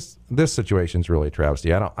 I mean, this situation's really a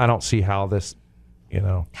travesty. I don't see how this.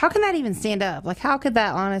 How can that even stand up? Like, how could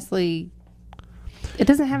that honestly? It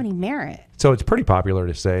doesn't have any merit. So it's pretty popular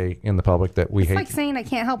to say in the public that we hate. It's like saying I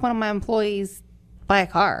can't help one of my employees buy a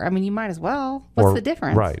car. I mean, you might as well. What's the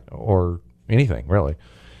difference? Right, or anything really.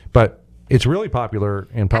 But it's really popular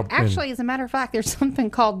in public. Actually, as a matter of fact, there's something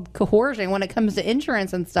called coercion when it comes to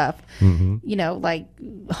insurance and stuff. Like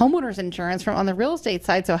homeowners insurance on the real estate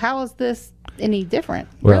side. So how is this any different?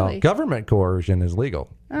 Well, really? Government coercion is legal.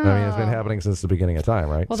 I mean, it's been happening since the beginning of time,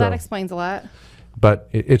 right? Well, that explains a lot. But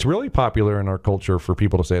it's really popular in our culture for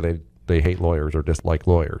people to say they hate lawyers or dislike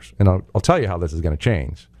lawyers. And I'll tell you how this is going to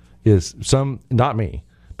change. Is some, not me,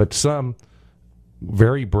 but some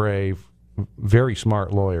very brave, very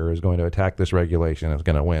smart lawyer is going to attack this regulation, is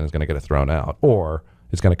going to win, is going to get it thrown out. Or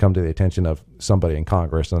it's going to come to the attention of somebody in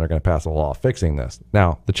Congress and they're going to pass a law fixing this.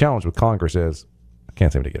 Now, the challenge with Congress is I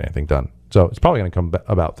can't seem to get anything done. So it's probably going to come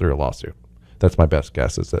about through a lawsuit. That's my best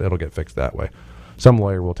guess, is that it'll get fixed that way. Some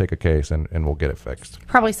lawyer will take a case and we'll get it fixed.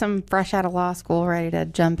 Probably some fresh out of law school ready to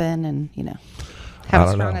jump in and, have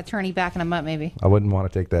a strong attorney backing them up maybe. I wouldn't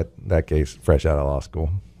want to take that case fresh out of law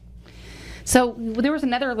school. So there was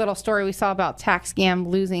another little story we saw about tax scam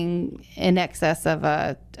losing in excess of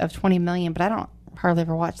 $20 million, but I don't hardly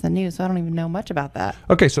ever watch the news, so I don't even know much about that.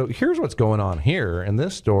 Okay, so here's what's going on here in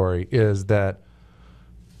this story is that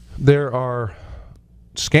there are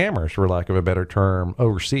scammers, for lack of a better term,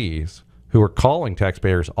 overseas who are calling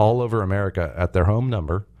taxpayers all over America at their home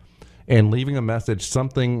number and leaving a message,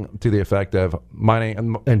 something to the effect of, my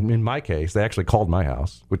name, and in my case, they actually called my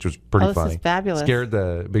house, which was pretty funny. This is fabulous. Scared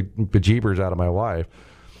the bejeebers out of my wife.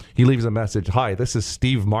 He leaves a message, hi, this is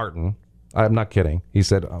Steve Martin. I'm not kidding. He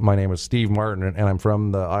said, my name is Steve Martin, and I'm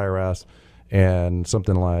from the IRS, and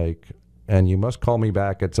something like, and you must call me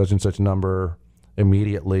back at such and such number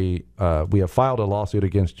immediately. We have filed a lawsuit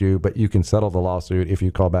against you, but you can settle the lawsuit if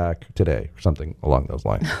you call back today, or something along those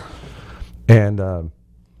lines. And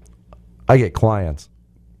I get clients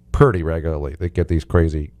pretty regularly that get these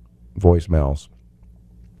crazy voicemails.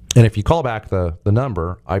 And if you call back the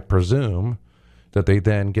number, I presume that they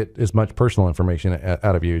then get as much personal information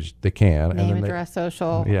out of you as they can. Name, address,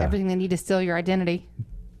 social, everything they need to steal your identity.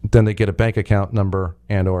 Then they get a bank account number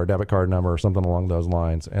and or a debit card number or something along those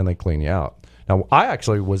lines, and they clean you out. Now, I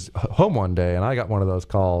actually was home one day, and I got one of those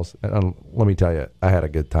calls, and let me tell you, I had a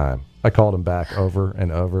good time. I called him back over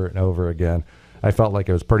and over and over again. I felt like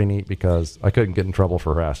it was pretty neat because I couldn't get in trouble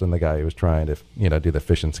for harassing the guy who was trying to, do the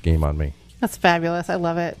phishing scheme on me. That's fabulous. I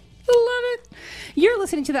love it. I love it. You're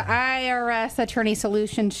listening to the IRS Attorney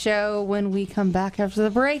Solutions Show. When we come back after the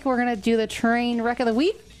break, we're going to do the train wreck of the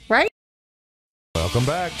week. Welcome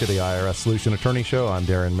back to the IRS Solution Attorney Show. I'm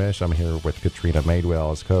Darrin Mish. I'm here with Katrina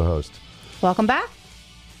Madewell as co-host. Welcome back.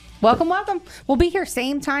 Welcome. We'll be here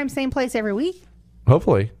same time, same place every week.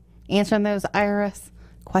 Hopefully. Answering those IRS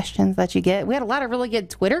questions that you get. We had a lot of really good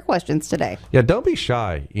Twitter questions today. Yeah, don't be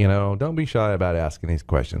shy. Don't be shy about asking these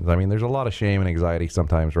questions. I mean, there's a lot of shame and anxiety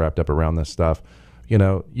sometimes wrapped up around this stuff.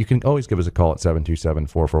 You can always give us a call at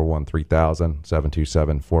 727-441-3000,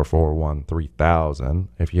 727-441-3000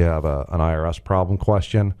 if you have an IRS problem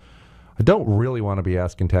question. I don't really want to be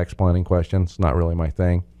asking tax planning questions. Not really my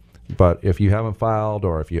thing. But if you haven't filed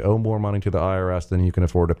or if you owe more money to the IRS than you can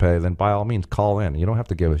afford to pay, then by all means, call in. You don't have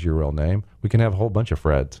to give us your real name. We can have a whole bunch of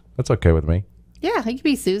Freds. That's okay with me. Yeah, it could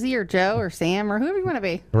be Susie or Joe or Sam or whoever you want to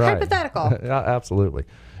be. Right. Hypothetical. Yeah, absolutely.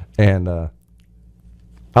 And I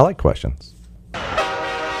like questions.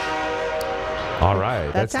 All right.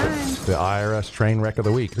 That's the IRS train wreck of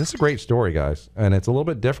the week. This is a great story, guys. And it's a little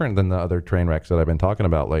bit different than the other train wrecks that I've been talking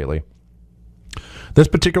about lately. This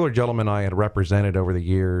particular gentleman I had represented over the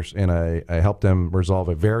years, and I helped him resolve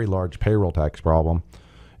a very large payroll tax problem,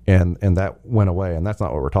 and that went away. And that's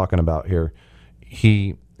not what we're talking about here.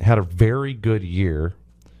 He had a very good year,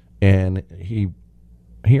 and he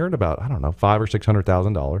earned about, I don't know, $500,000 or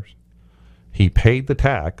 $600,000. He paid the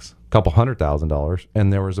tax, a couple $100,000,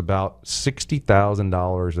 and there was about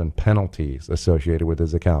 $60,000 in penalties associated with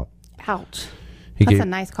his account. Ouch. That's a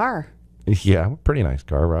nice car. Yeah, pretty nice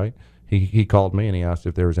car, right? He called me and he asked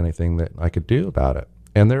if there was anything that I could do about it.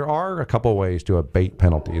 And there are a couple ways to abate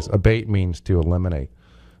penalties. Abate means to eliminate.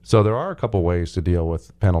 So there are a couple ways to deal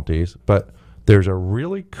with penalties, but there's a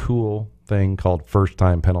really cool thing called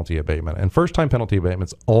first-time penalty abatement. And first-time penalty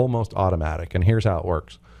abatement's almost automatic. And here's how it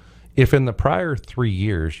works. If in the prior 3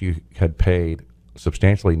 years you had paid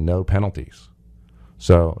substantially no penalties,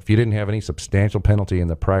 so if you didn't have any substantial penalty in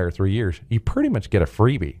the prior 3 years, you pretty much get a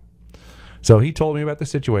freebie. So he told me about the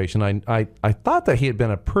situation. I thought that he had been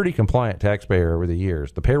a pretty compliant taxpayer over the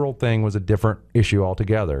years. The payroll thing was a different issue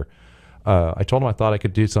altogether. I told him I thought I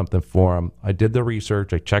could do something for him. I did the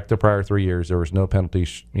research. I checked the prior 3 years. There was no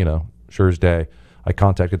penalties, sure as day. I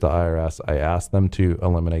contacted the IRS. I asked them to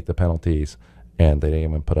eliminate the penalties, and they didn't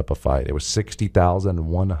even put up a fight. It was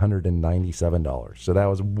 $60,197. So that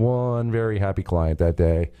was one very happy client that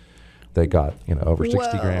day. They got, over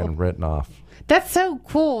 60 grand written off. That's so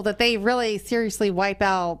cool that they really seriously wipe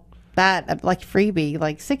out that like freebie,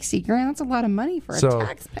 like 60 grand. That's a lot of money for a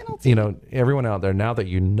tax penalty. Everyone out there, now that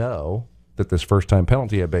you know that this first time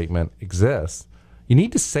penalty abatement exists, you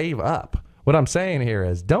need to save up. What I'm saying here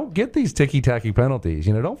is don't get these ticky-tacky penalties.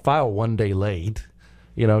 Don't file 1 day late.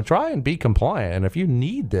 Try and be compliant. And if you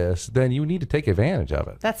need this, then you need to take advantage of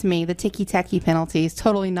it. That's me. The ticky-tacky penalties,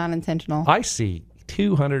 totally non-intentional. I see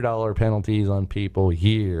 $200 penalties on people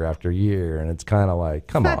year after year, and it's kind of like,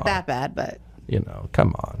 come on. Not that bad, but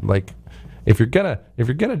come on. Like, if you're gonna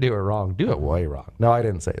do it wrong, do it way wrong. No, I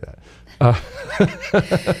didn't say that.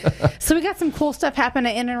 So we got some cool stuff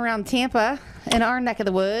happening in and around Tampa in our neck of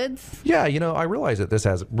the woods. Yeah, I realize that this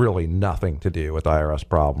has really nothing to do with IRS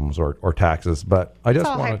problems or taxes, but I just it's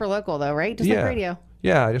all hyper local though, right? Just like radio.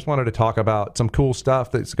 Yeah, I just wanted to talk about some cool stuff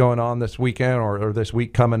that's going on this weekend or this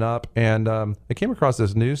week coming up. And I came across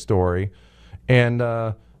this news story, and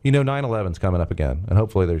 9/11's coming up again, and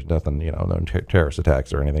hopefully there's nothing, no terrorist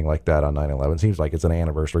attacks or anything like that on 9/11. Seems like it's an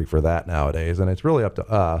anniversary for that nowadays, and it's really up to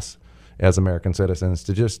us as American citizens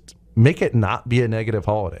to just make it not be a negative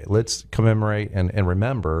holiday. Let's commemorate and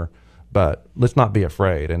remember, but let's not be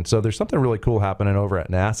afraid. And so there's something really cool happening over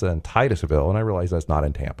at NASA in Titusville, and I realize that's not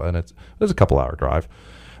in Tampa, and it's a couple-hour drive.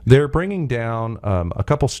 They're bringing down a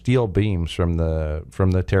couple steel beams from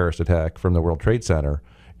the terrorist attack from the World Trade Center,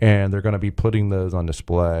 and they're going to be putting those on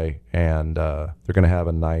display, and they're going to have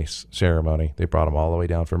a nice ceremony. They brought them all the way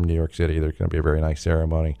down from New York City. There's going to be a very nice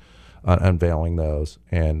ceremony unveiling those.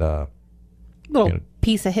 And little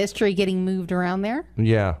piece of history getting moved around there.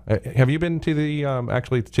 Yeah. Have you been to the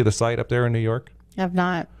actually to the site up there in New York? I've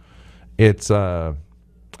not. It's I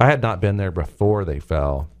had not been there before they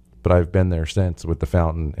fell, but I've been there since with the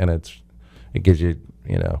fountain, and it gives you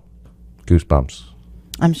goosebumps.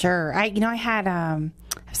 I'm sure. I had have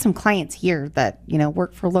some clients here that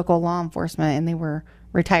work for local law enforcement, and they were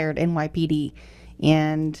retired NYPD,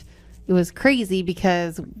 and it was crazy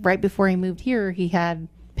because right before he moved here, he had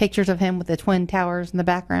pictures of him with the Twin Towers in the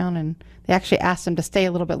background, and they actually asked him to stay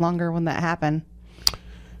a little bit longer when that happened,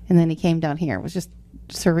 and then he came down here. It was just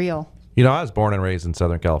surreal. I was born and raised in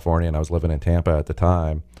Southern California, and I was living in Tampa at the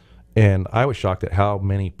time, and I was shocked at how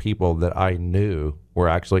many people that I knew were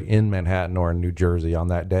actually in Manhattan or in New Jersey on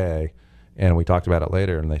that day. And we talked about it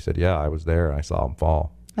later, and they said, yeah, I was there and I saw him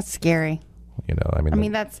fall. That's scary. I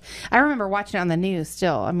mean, I remember watching it on the news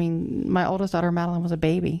still. I mean, my oldest daughter, Madeline, was a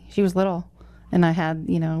baby. She was little. And I had,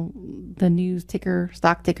 the news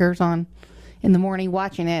stock tickers on in the morning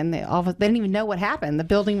watching it. And they didn't even know what happened. The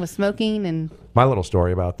building was smoking. And my little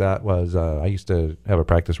story about that was I used to have a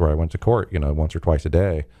practice where I went to court, once or twice a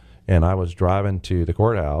day. And I was driving to the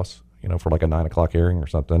courthouse, for like a 9 o'clock hearing or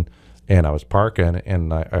something. And I was parking,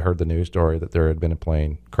 and I heard the news story that there had been a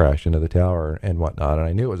plane crash into the tower and whatnot. And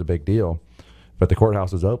I knew it was a big deal. But the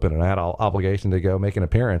courthouse was open, and I had an obligation to go make an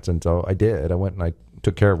appearance. And so I did. I went and I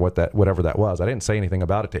took care of whatever that was. I didn't say anything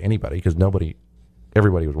about it to anybody because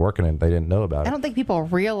everybody was working and they didn't know about it. I don't think people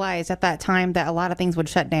realized at that time that a lot of things would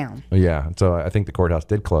shut down. Yeah. So I think the courthouse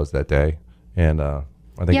did close that day. And I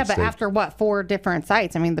think but after 4 different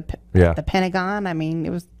sites? I mean, the Pentagon, it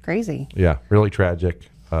was crazy. Yeah. Really tragic.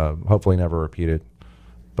 Hopefully never repeated.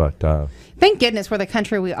 But thank goodness we're the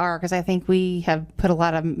country we are, because I think we have put a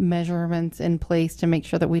lot of measurements in place to make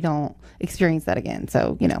sure that we don't experience that again.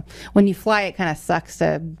 So, when you fly, it kind of sucks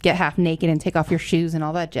to get half naked and take off your shoes and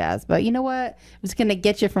all that jazz. But you know what? It's going to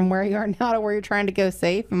get you from where you are now to where you're trying to go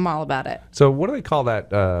safe. I'm all about it. So what do they call that?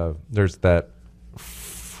 There's that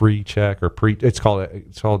free check or pre. It's called the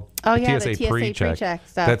TSA pre-check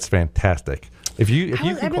stuff. That's fantastic. I've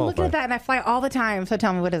been looking at that, and I fly all the time. So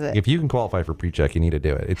tell me, what is it? If you can qualify for pre-check, you need to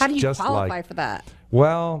do it. How do you qualify for that?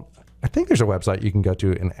 Well, I think there's a website you can go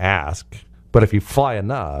to and ask. But if you fly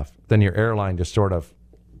enough, then your airline just sort of,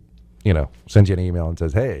 sends you an email and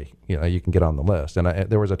says, hey, you can get on the list. And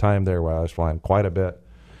there was a time there where I was flying quite a bit.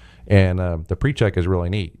 And the pre-check is really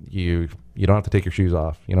neat. You don't have to take your shoes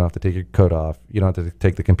off. You don't have to take your coat off. You don't have to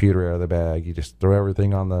take the computer out of the bag. You just throw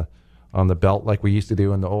everything on the belt like we used to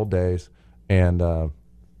do in the old days. And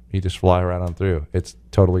you just fly right on through. It's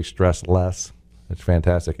totally stressless. It's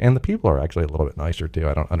fantastic. And the people are actually a little bit nicer, too.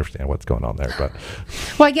 I don't understand what's going on there. But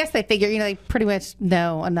well, I guess they figure, they pretty much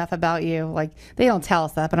know enough about you. Like, they don't tell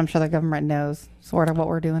us that, but I'm sure the government knows sort of what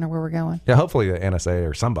we're doing or where we're going. Yeah, hopefully the NSA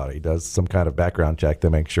or somebody does some kind of background check to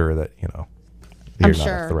make sure that, you're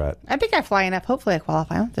not a threat. I think I fly enough. Hopefully I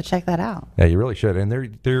qualify. I'll have to check that out. Yeah, you really should. And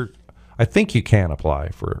I think you can apply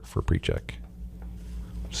for pre-check.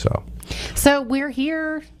 So we're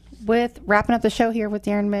here wrapping up the show here with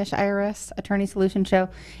Darrin Mish, IRS Attorney Solution Show,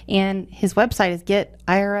 and his website is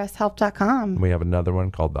getirshelp.com. We have another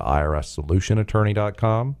one called the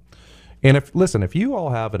IRSSolutionAttorney.com. And if you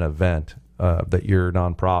all have an event that your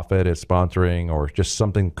nonprofit is sponsoring or just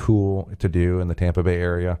something cool to do in the Tampa Bay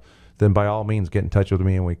area, then by all means get in touch with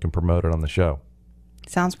me and we can promote it on the show.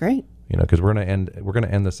 Sounds great. Because we're gonna end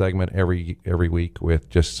the segment every week with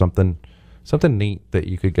just something neat that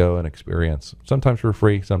you could go and experience. Sometimes for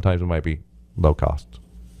free, sometimes it might be low cost.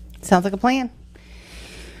 Sounds like a plan.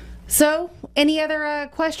 So, any other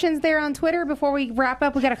questions there on Twitter before we wrap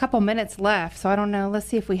up? We got a couple minutes left, so I don't know. Let's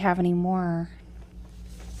see if we have any more.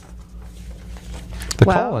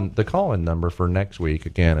 The call-in number for next week,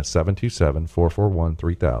 again, is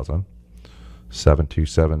 727-441-3000.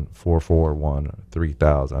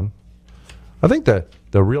 727-441-3000. I think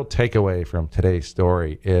the real takeaway from today's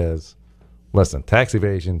story is, listen, tax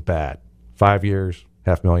evasion, bad. 5 years,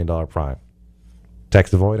 $500,000 fine.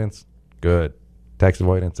 Tax avoidance, good. Tax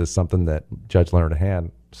avoidance is something that Judge Leonard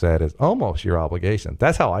Hand said is almost your obligation.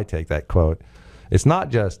 That's how I take that quote. It's not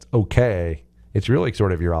just okay, it's really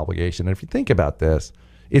sort of your obligation. And if you think about this,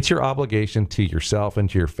 it's your obligation to yourself and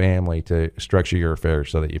to your family to structure your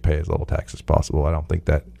affairs so that you pay as little tax as possible. I don't think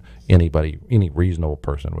that any reasonable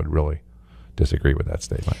person would really disagree with that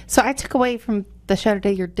statement. So I took away from the show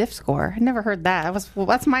today your diff score. I never heard that.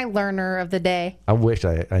 That's my learner of the day. I wish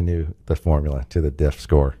I knew the formula to the diff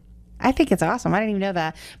score. I think it's awesome. I didn't even know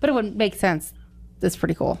that, but it would make sense. It's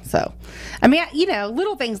pretty cool. So, I mean,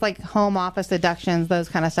 little things like home office deductions, those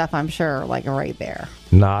kind of stuff, I'm sure, like right there.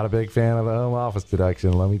 Not a big fan of the home office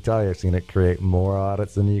deduction. Let me tell you, I've seen it create more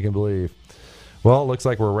audits than you can believe. Well, it looks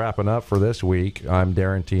like we're wrapping up for this week. I'm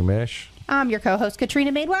Darrin T. Mish. I'm your co-host,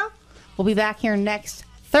 Katrina Madewell. We'll be back here next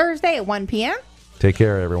Thursday at 1 p.m. Take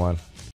care, everyone.